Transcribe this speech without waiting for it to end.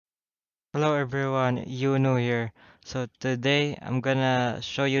Hello everyone, Yuno here. So today I'm gonna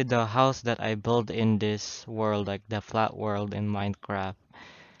show you the house that I built in this world, like the flat world in Minecraft.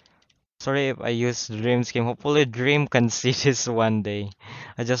 Sorry if I use Dream Scheme. Hopefully Dream can see this one day.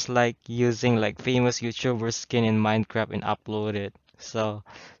 I just like using like famous YouTuber skin in Minecraft and upload it. So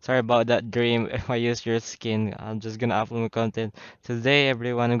sorry about that, Dream. If I use your skin, I'm just gonna upload my content. Today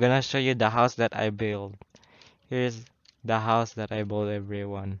everyone, I'm gonna show you the house that I built. Here's the house that I built,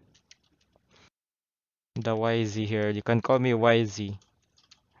 everyone. The YZ here. You can call me YZ.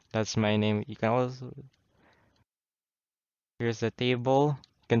 That's my name. You can also, here's the table.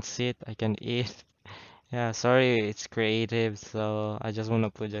 You can sit, I can eat. Yeah, sorry, it's creative, so I just want to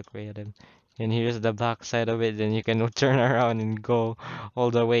put the creative. And here's the back side of it, then you can turn around and go all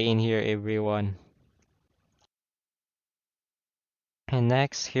the way in here, everyone. And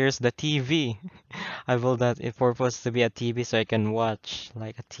next, here's the TV. I built that it purpose to be a TV so I can watch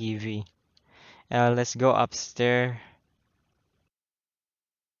like a TV. Let's go upstairs.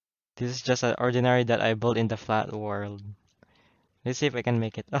 This is just an ordinary that I built in the flat world. Let's see if I can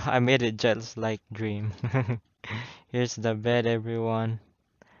make it. Oh, I made it just like Dream. Here's the bed, everyone.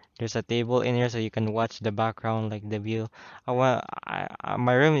 There's a table in here so you can watch the background, like the view.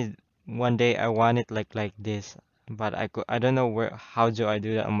 My room is one day I want it like this, but I don't know how do I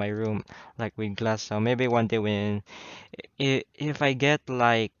do that on my room, like with glass. So maybe one day when if I get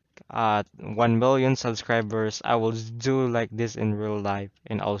like 1 million subscribers, I will do like this in real life,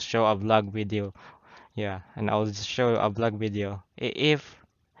 and I'll show a vlog video. Yeah, and I'll just show a vlog video. If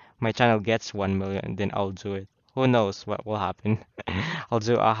my channel gets 1 million, then I'll do it. Who knows what will happen? I'll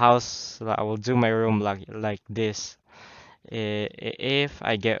do a house, I will do my room like this. If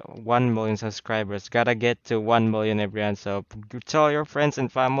I get 1 million subscribers, gotta get to 1 million everyone. So tell your friends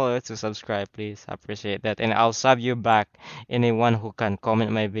and family to subscribe, please. Appreciate that. And I'll sub you back anyone who can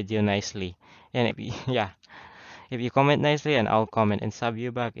comment my video nicely. And yeah, if you comment nicely, and I'll comment and sub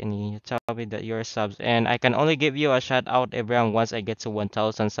you back, and you tell me that you're subs. And I can only give you a shout out everyone once I get to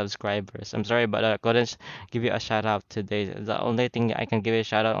 1,000 subscribers. I'm sorry, but I couldn't give you a shout out today. The only thing I can give you a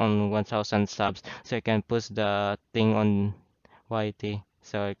shout out on 1,000 subs, so I can post the thing on YT.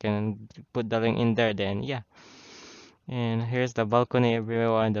 So I can put the link in there. Then yeah. And here's the balcony,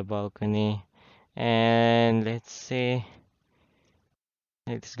 everyone. The balcony. And let's see.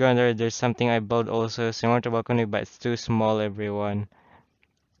 It's going there. There's something I built also similar to balcony, but it's too small, everyone.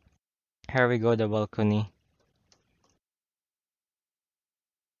 Here we go, the balcony.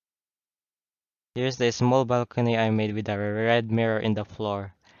 Here's the small balcony I made with a red mirror in the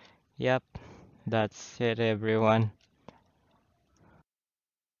floor. Yep, that's it, everyone.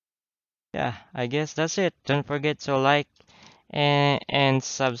 Yeah, I guess that's it. Don't forget to like and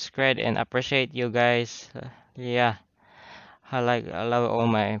subscribe, and appreciate you guys. Yeah, I love all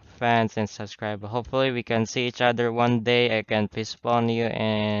my fans and subscribers. Hopefully we can see each other one day. I can peace spawn you,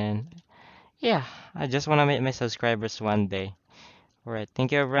 and yeah, I just want to meet my subscribers one day. Alright,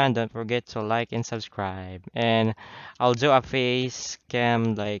 thank you everyone. Don't forget to like and subscribe. And I'll do a face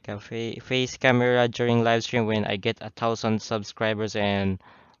cam, like a face camera during live stream when I get 1,000 subscribers and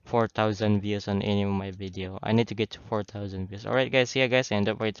 4,000 views on any of my video. I need to get to 4,000 views. Alright guys, see ya guys, and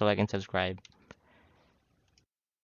don't forget to like and subscribe.